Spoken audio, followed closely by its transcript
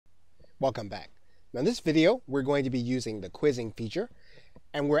Welcome back. Now in this video, we're going to be using the quizzing feature,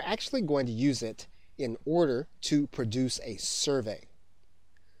 and we're actually going to use it in order to produce a survey.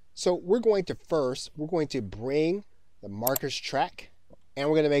 So we're going to bring the markers track, and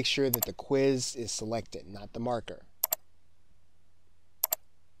we're going to make sure that the quiz is selected, not the marker.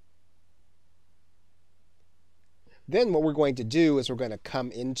 Then what we're going to do is we're going to come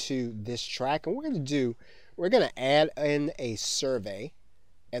into this track, and we're going to add in a survey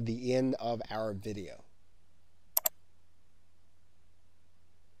at the end of our video.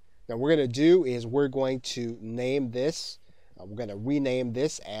 Now what we're going to do is we're going to name this, we're going to rename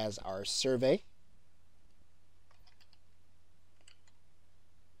this as our survey.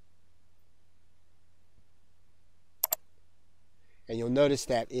 And you'll notice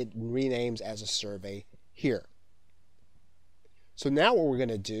that it renames as a survey here. So now what we're going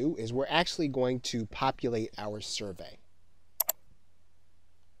to do is we're actually going to populate our survey.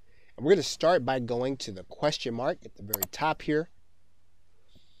 And we're going to start by going to the question mark at the very top here.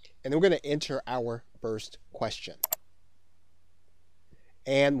 And then we're going to enter our first question.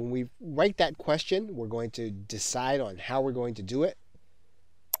 And when we write that question, we're going to decide on how we're going to do it.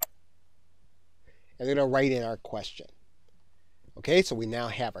 And we're going to write in our question. Okay, so we now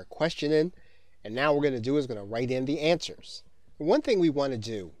have our question in. And now what we're going to do is going to write in the answers. One thing we want to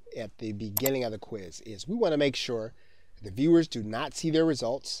do at the beginning of the quiz is we want to make sure the viewers do not see their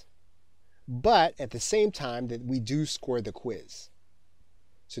results, but at the same time that we do score the quiz.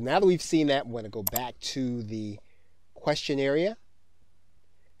 So now that we've seen that, we're going to go back to the question area.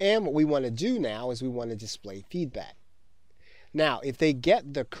 And what we want to do now is we want to display feedback. Now, if they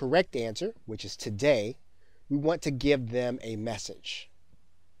get the correct answer, which is today, we want to give them a message.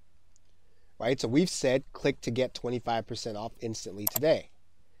 Right? So we've said click to get 25% off instantly today.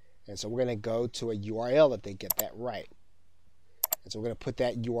 And so we're going to go to a URL if they get that right. And so we're going to put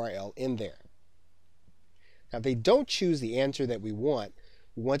that URL in there. Now if they don't choose the answer that we want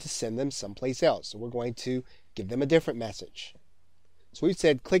to send them someplace else. So we're going to give them a different message. So we've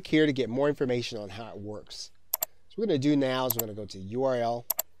said click here to get more information on how it works. So what we're going to do now is we're going to go to URL.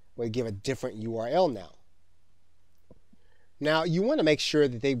 We're going to give a different URL now. Now, you want to make sure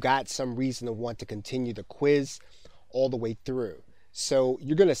that they've got some reason to want to continue the quiz all the way through. So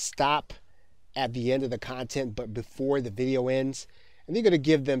you're going to stop at the end of the content, but before the video ends, and you're going to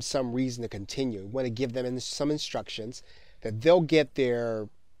give them some reason to continue. You want to give them some instructions that they'll get their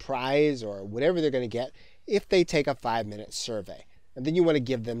prize or whatever they're going to get if they take a 5-minute survey. And then you want to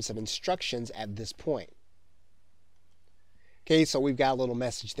give them some instructions at this point. Okay, so we've got a little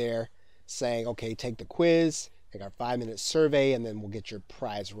message there saying, okay, take the quiz, take our 5-minute survey, and then we'll get your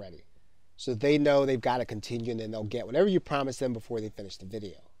prize ready. So they know they've got to continue, and then they'll get whatever you promised them before they finish the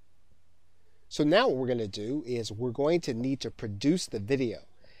video. So now what we're going to do is we're going to need to produce the video.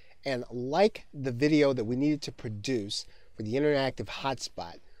 And like the video that we needed to produce for the interactive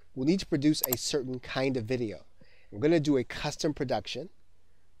hotspot, we'll need to produce a certain kind of video. We're going to do a custom production.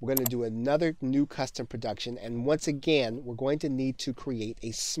 We're going to do another new custom production. And once again, we're going to need to create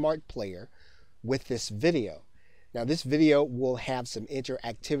a smart player with this video. Now this video will have some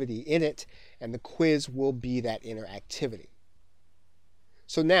interactivity in it, and the quiz will be that interactivity.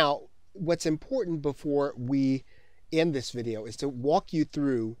 So now, what's important before we end this video is to walk you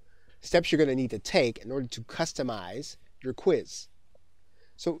through steps you're going to need to take in order to customize your quiz.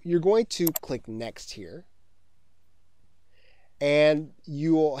 So you're going to click Next here, and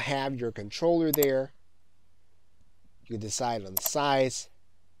you will have your controller there. You can decide on the size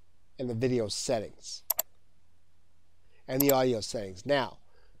and the video settings and the audio settings. Now,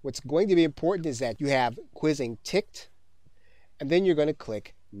 what's going to be important is that you have quizzing ticked, and then you're going to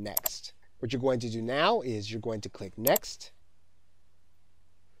click Next. What you're going to do now is you're going to click Next,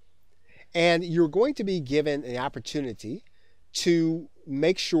 and you're going to be given an opportunity to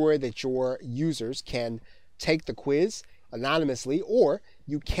make sure that your users can take the quiz anonymously, or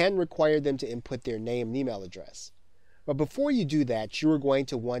you can require them to input their name and email address. But before you do that, you're going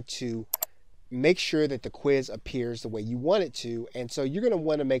to want to make sure that the quiz appears the way you want it to. And so you're going to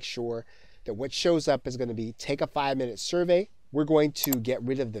want to make sure that what shows up is going to be take a 5-minute survey. We're going to get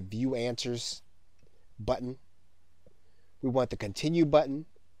rid of the view answers button. We want the continue button,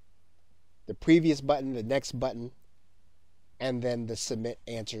 the previous button, the next button, and then the submit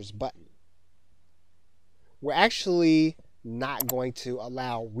answers button. We're actually not going to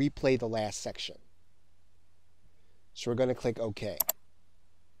allow replay the last section. So we're going to click OK.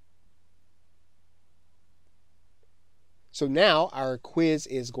 So now our quiz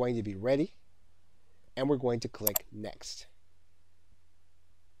is going to be ready, and we're going to click Next.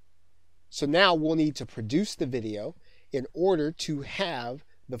 So now we'll need to produce the video in order to have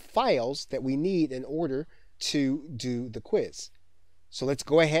the files that we need in order to do the quiz. So let's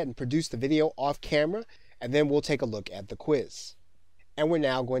go ahead and produce the video off camera, and then we'll take a look at the quiz. And we're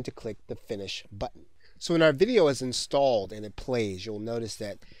now going to click the Finish button. So when our video is installed and it plays, you'll notice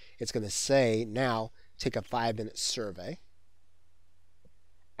that it's going to say, now take a 5-minute survey.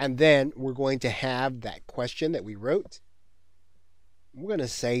 And then we're going to have that question that we wrote. We're going to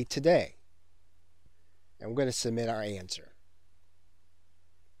say today. And we're going to submit our answer.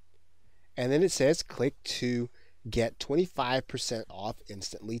 And then it says click to get 25% off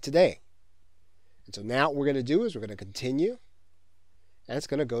instantly today. And so now what we're going to do is we're going to continue. And it's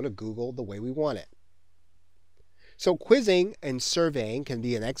going to go to Google the way we want it. So quizzing and surveying can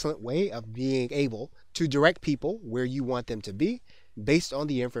be an excellent way of being able to direct people where you want them to be based on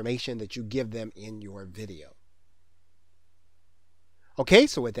the information that you give them in your video. Okay,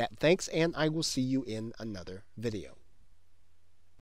 so with that, thanks, and I will see you in another video.